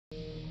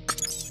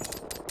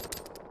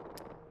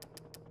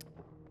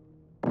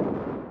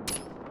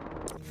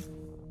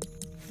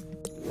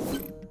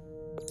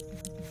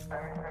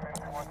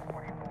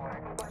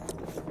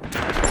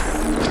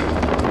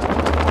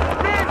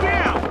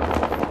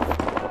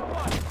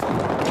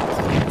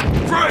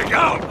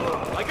Out!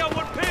 I got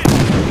one pin!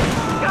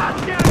 God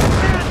damn it,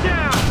 man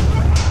down!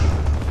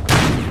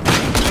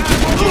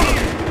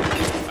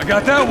 I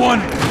got that one!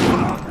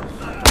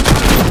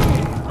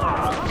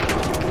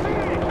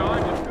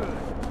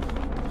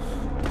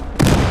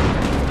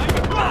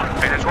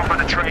 Hey, there's one by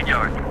the train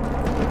yard.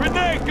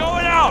 Grenade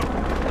going out!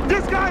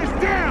 This guy is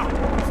down!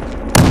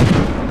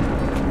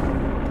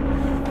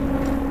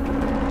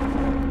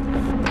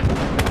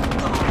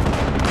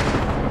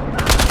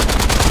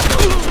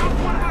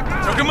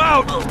 Took him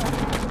out!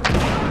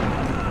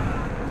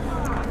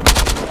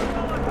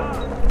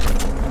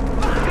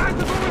 Guys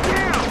are going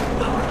down!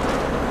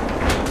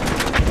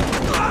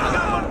 I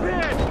got one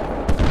pin!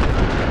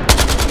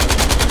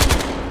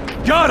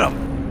 Got him!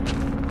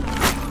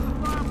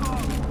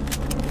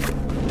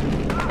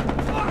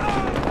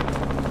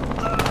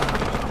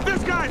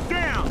 This guy's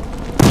down!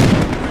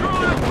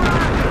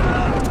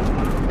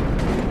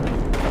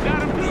 Got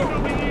him good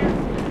over here!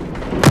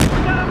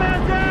 Got a man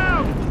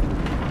down!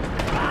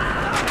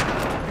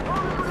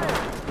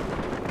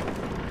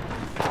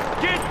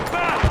 Get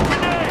back!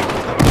 Grenade!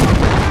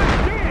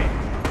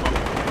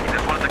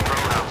 There's one at the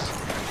grow house.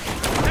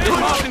 He's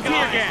tossing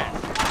tear gas!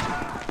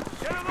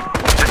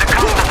 There's a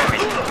customer.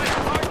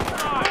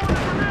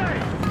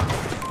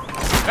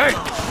 Hey,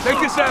 take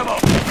this ammo!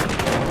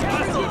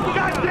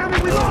 God damn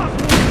it, we lost!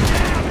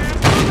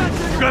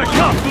 You got a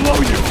cop below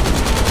you!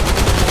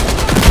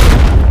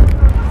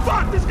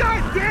 Fuck, this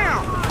guy's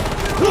down!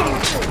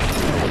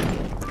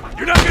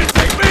 You're not gonna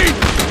take me!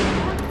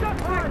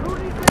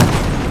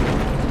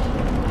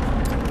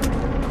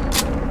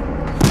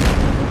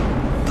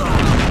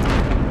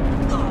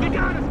 They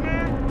got us,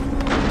 man!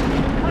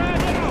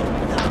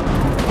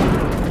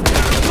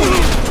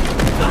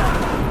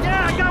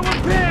 Yeah, I got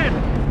one pin!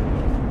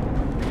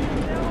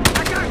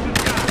 I got this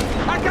guy!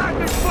 I got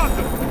this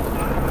fucker!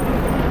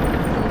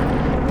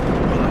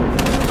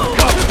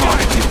 Cop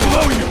behind! He's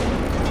below you!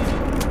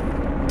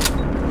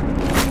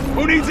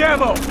 Who needs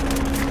ammo?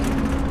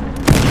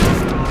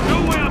 No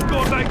way I'm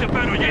going back to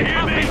battle, you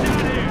hear me?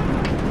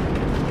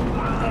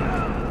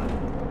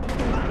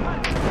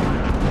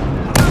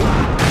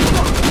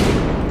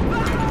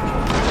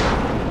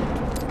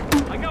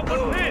 I got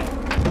one pin!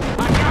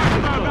 I got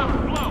him about to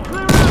blow!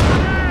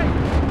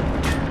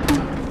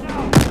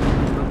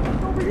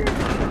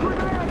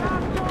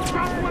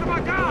 Drop one of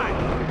my guys!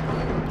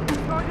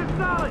 Target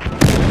solid!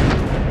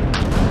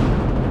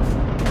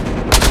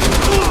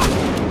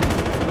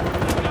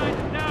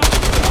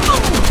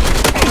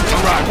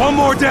 All right, one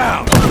more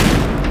down!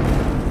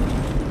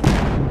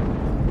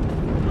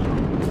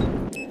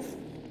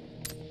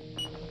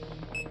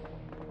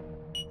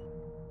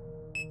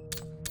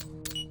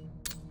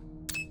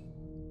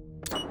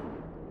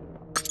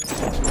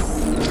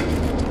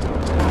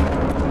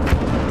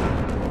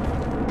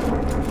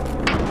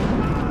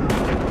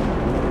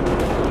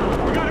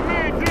 We got a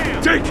man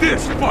down! Take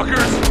this,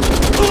 fuckers!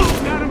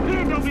 Got him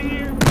pinned over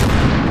here!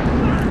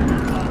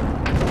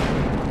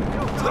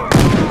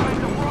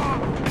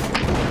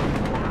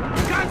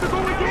 Guys are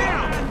going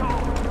down!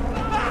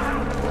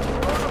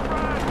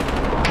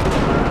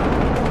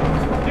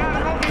 Got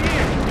him over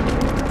here!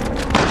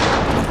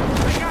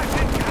 I got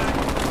this guy!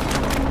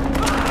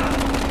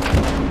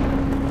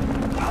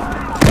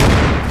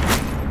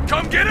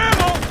 Come get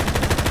ammo!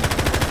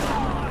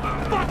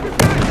 Fuck this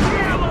guy's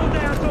down, those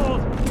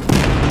assholes!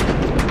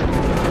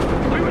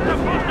 We were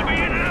supposed to be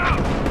in and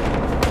out!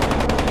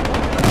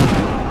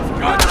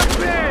 Got Got him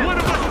pinned! One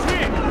of us is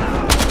hit!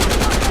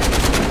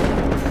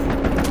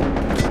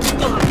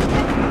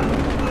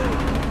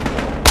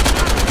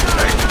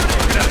 Hey,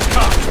 get that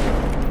cop!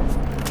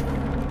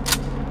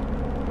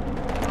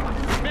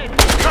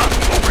 Cop,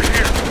 over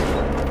here!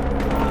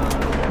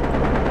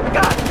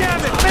 God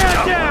damn it! Man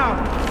down!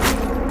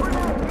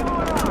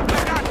 I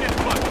got this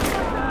fucker!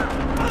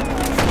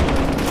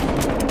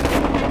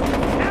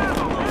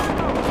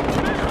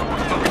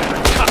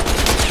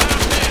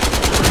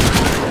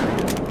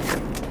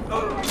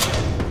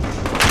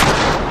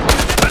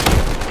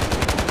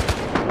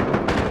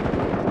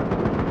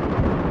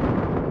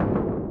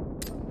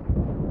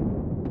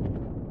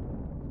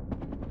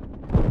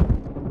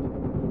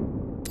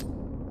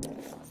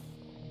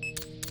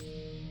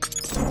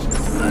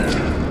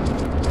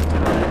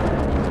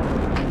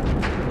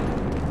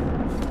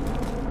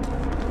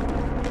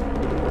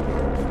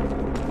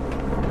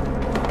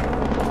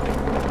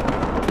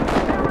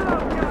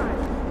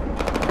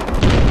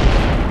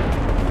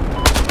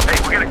 Hey,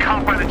 we got a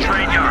cop by the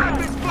train yard.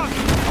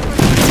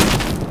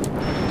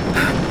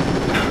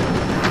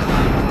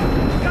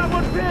 Got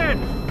one pin!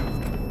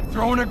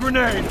 Throwing a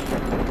grenade!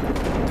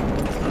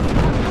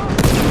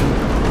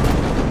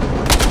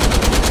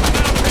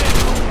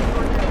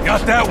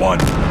 Got that one!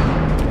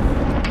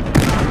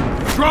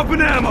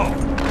 Dropping ammo!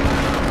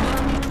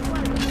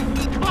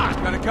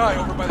 Got a guy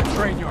over by the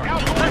train yard.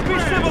 Let's be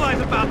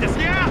civilized about this,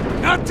 yeah?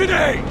 Not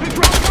today!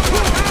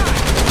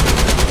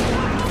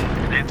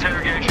 The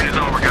interrogation is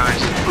over,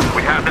 guys.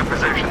 We have their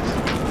positions.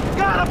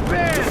 Got a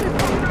pin! This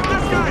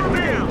guy's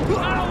down!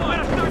 I don't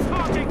want to start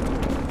talking!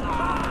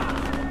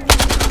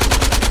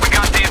 We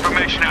got the information.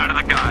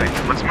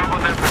 Let's move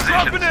on their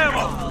Dropping positions.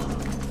 ammo!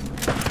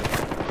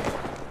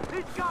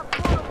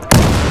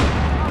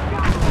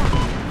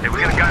 Hey, we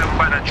got a guy over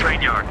by that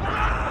train yard.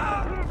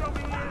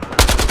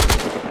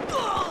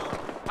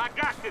 I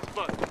got this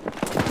fucker.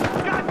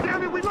 God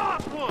damn it, we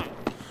lost one.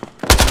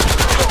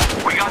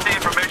 We got the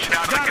information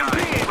out of the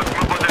guy. Let's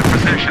move on their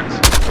positions.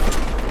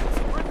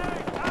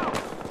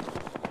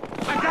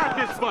 I got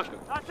this fucker.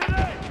 Not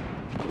today.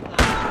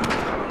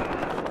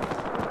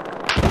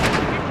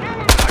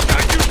 I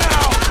got you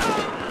now!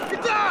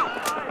 Get down.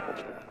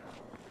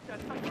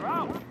 You're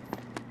out.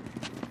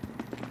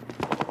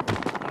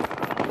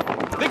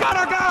 They got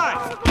our guy.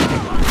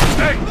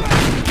 Hey!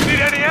 You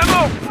need any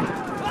ammo?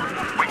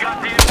 We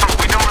got the info.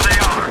 We know where they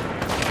are.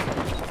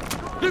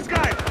 This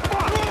guy.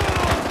 Fuck.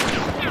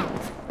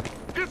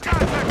 This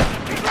guy's back.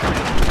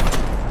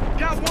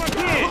 Got one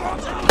kid.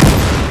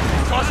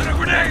 Tossing a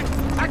grenade!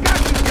 I got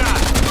this guy.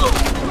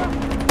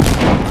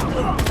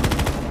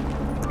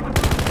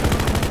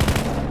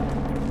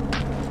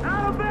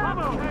 Out of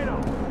ammo.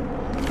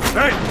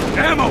 Hey!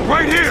 Ammo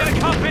right here!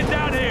 Come in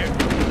down here!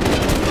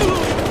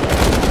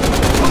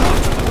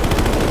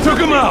 Took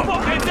him out!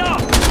 Fucking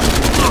up!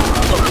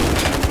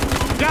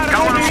 Got him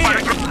Going over over by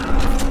here. the...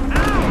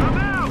 I'm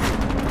out.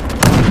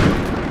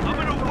 I'm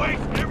gonna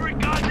waste every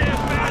goddamn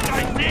match I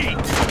see!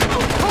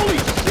 Holy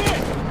shit!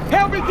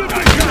 Help me get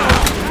this guy!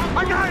 I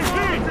got his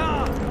feet!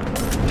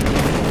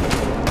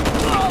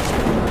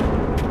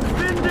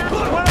 Been down.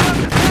 What am I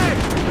to say?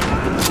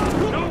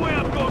 No way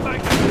I'm going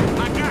back there!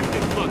 I got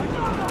this fucker.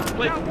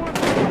 Wait. Got one.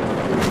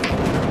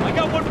 I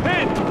got one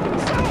pin!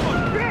 Son of a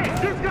bitch!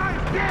 This guy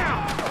is down!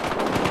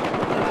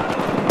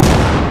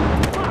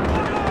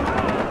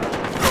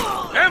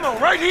 Ammo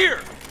right here!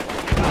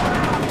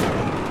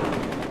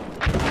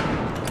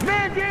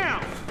 Man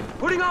down!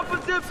 Putting up a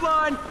zip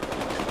line!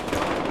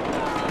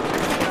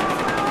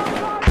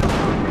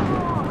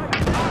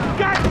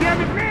 God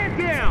damn it, man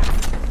down!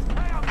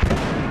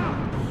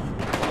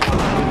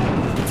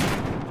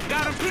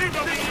 Got him pinned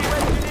over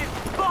here!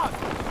 Fuck!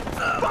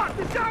 Fuck,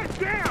 this guy's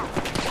down!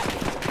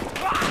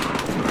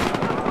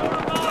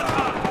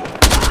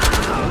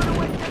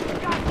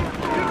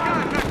 This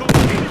guy's not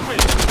going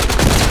anywhere!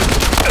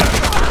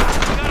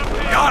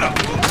 Got him!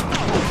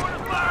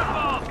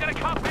 Fireball! Got a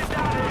cop in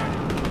down here!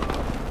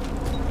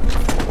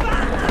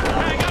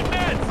 Hey, I got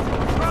meds!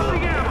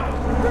 Throwing ammo!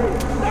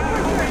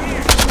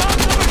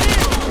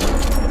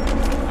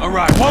 All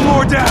right, one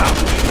more down!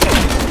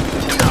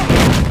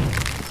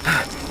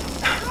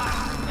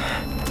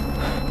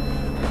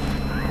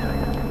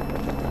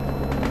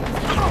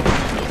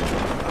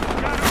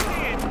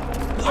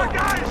 Our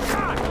guy is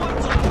shot!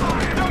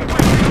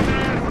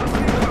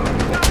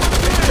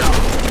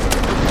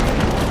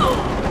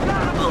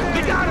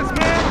 They got us,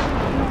 man!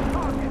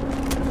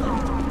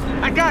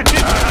 I got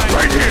this guy!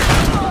 Right here!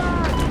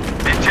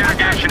 The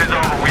interrogation is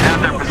over. We have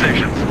their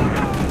positions.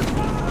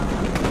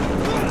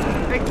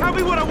 Hey, tell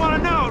me what I want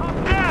to know,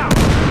 now!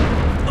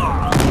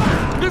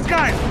 This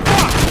guy's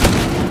fucked!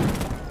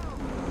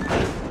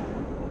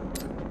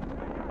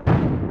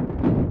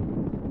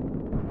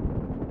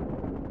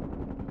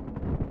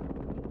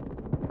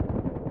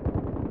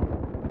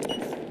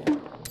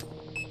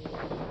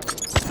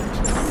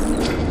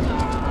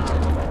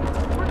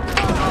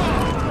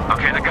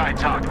 Okay, the guy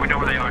talked. We know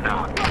where they are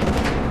now.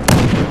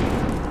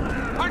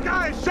 Our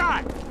guy is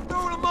shot!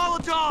 Throwing a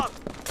Molotov!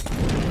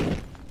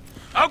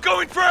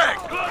 Outgoing frag!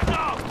 Got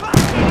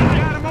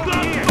him over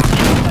here!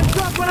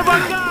 Drop one of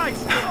our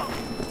guys!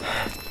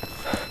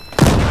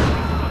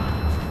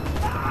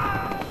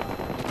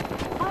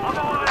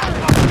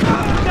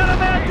 Got a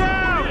man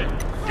down!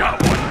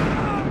 Got one!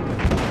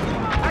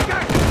 I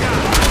got this guy!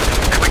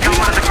 Hey, we got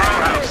one in the grow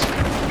house.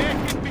 Man,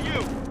 hit for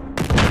you!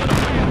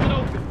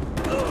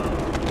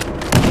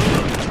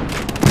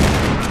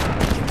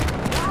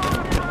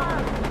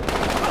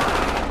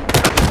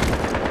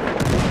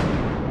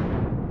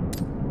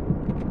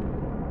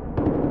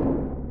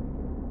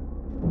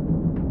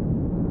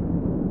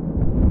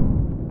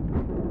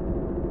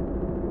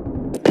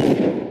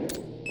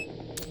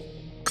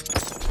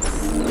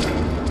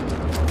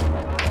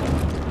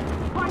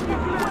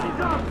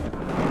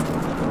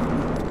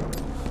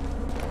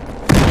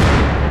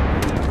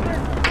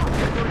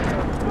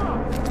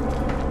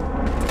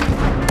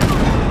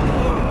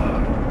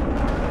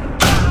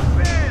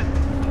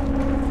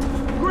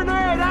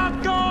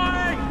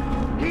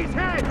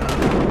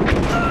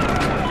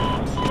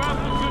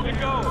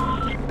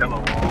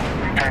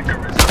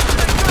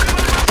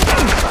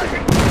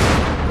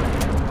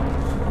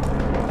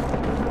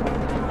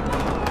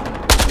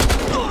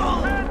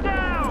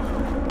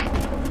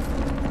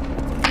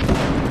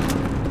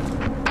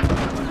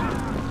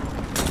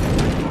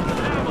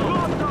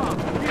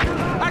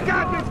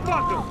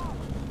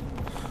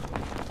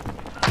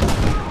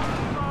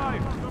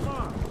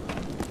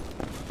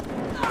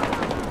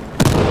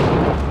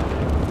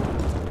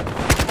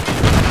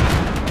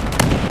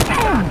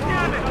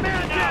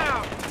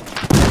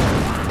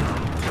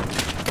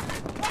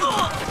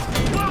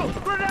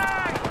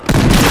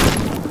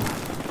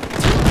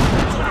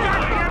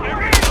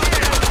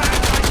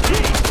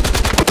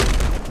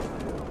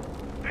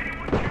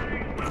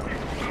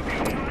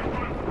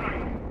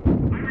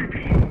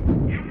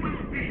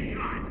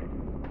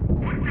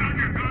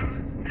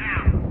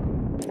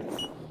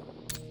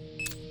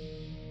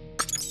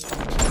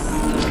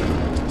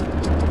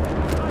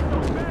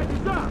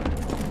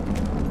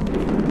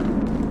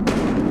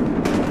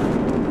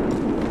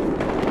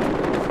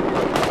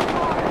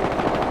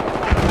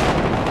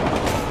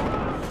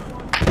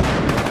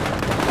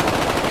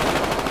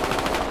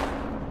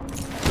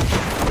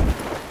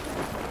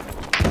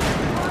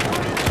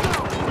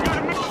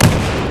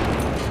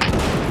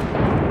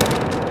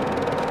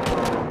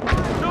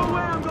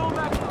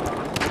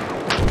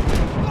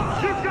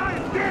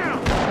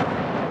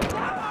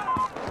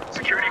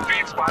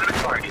 spotted a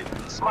target.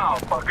 Smile,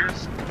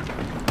 fuckers.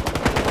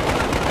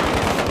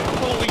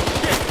 Holy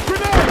shit!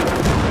 Grenade!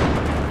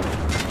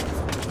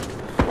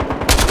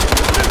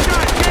 This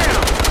guy's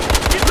down!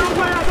 Get no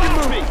way I can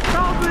move!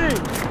 Help me!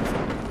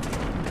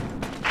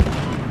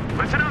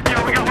 Listen up, yo.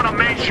 We got one on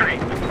Main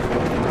Street.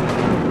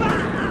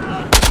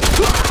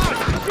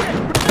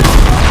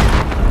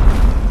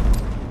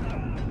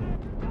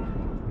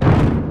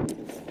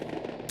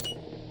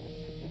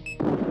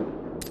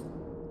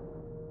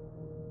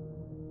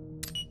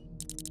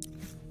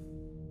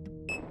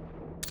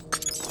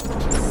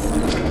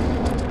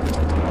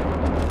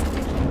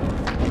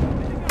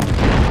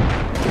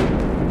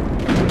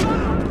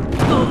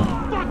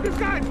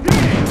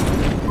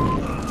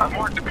 I've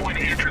marked the point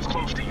of interest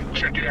close to you.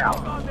 Check it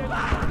out. They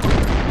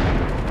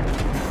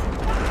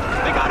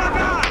got our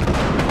guy!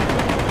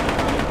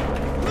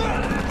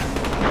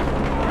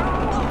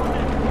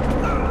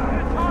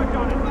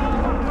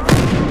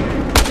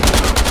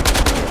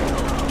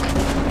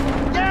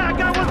 Yeah, I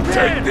got one pinned!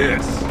 Take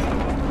this!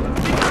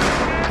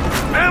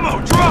 Ammo,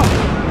 drop!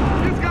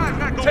 This guy's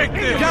not going Take in.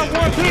 this. Got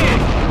one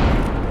pinned!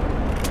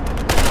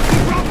 He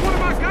dropped one of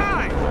my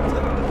guys!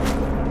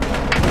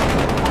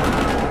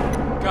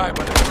 Guy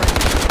by the train.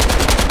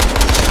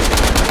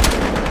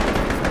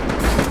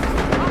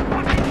 I'm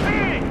fucking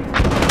pinned!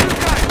 This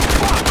guy is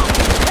fucked!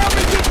 Help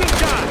me get this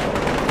guy!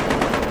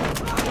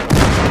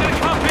 Get a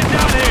cop in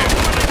down here!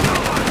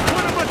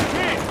 One of us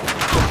pinned!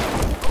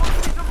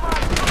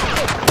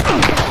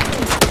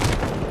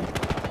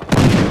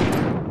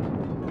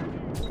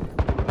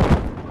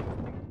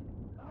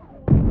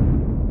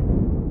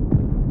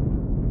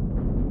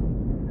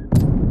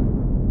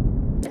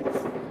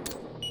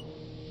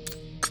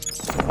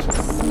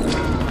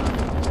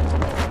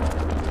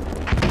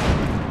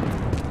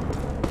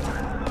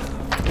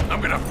 I'm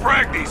gonna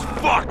frag these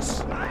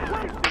fucks!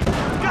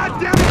 God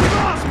damn it, we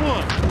lost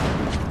one!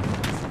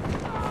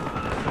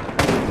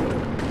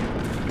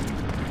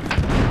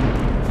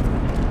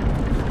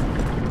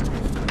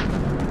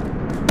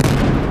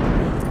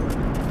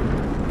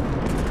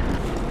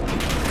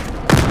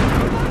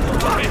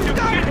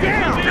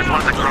 This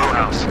one's a grow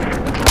house.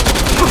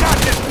 Got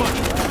this one!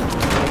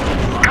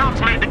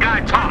 Cops made the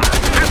guy talk.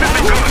 This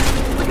isn't good.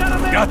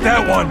 Got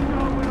that one!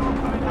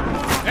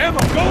 Ammo,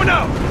 going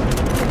out!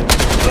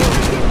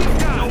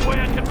 No way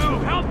I can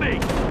move. Help me. I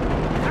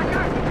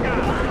got this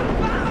guy!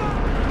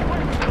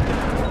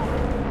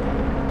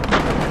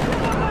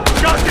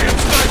 Goddamn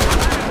sniper!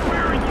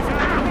 Where are you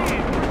guys?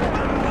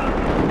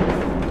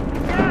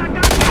 Yeah, I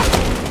got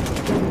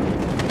this!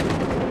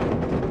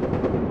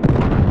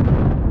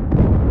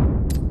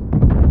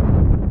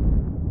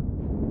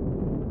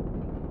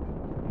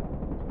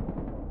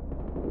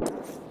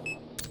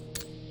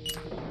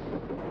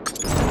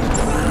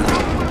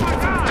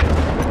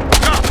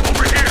 Cop,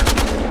 over here!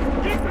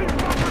 Keep these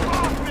fuckers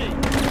off me!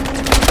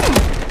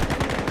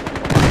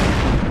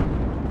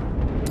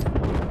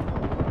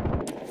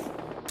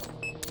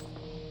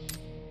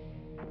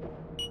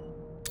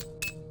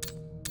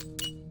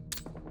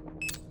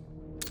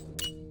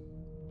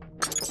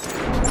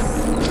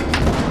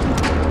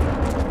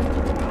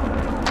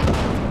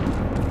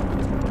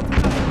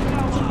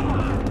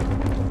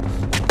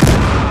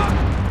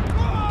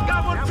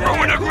 Got one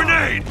Throwing a pinned.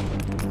 grenade!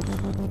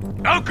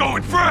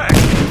 Outgoing frag!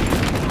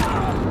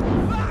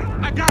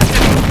 I got this!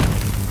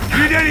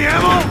 Need any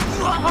ammo?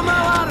 I'm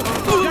out of it!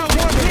 Got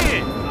one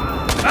pinned.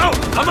 Out!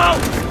 I'm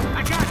out!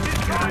 I got this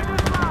guy!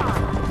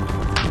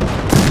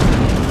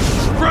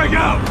 Frag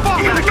out!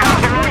 The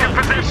cops are on your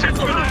position.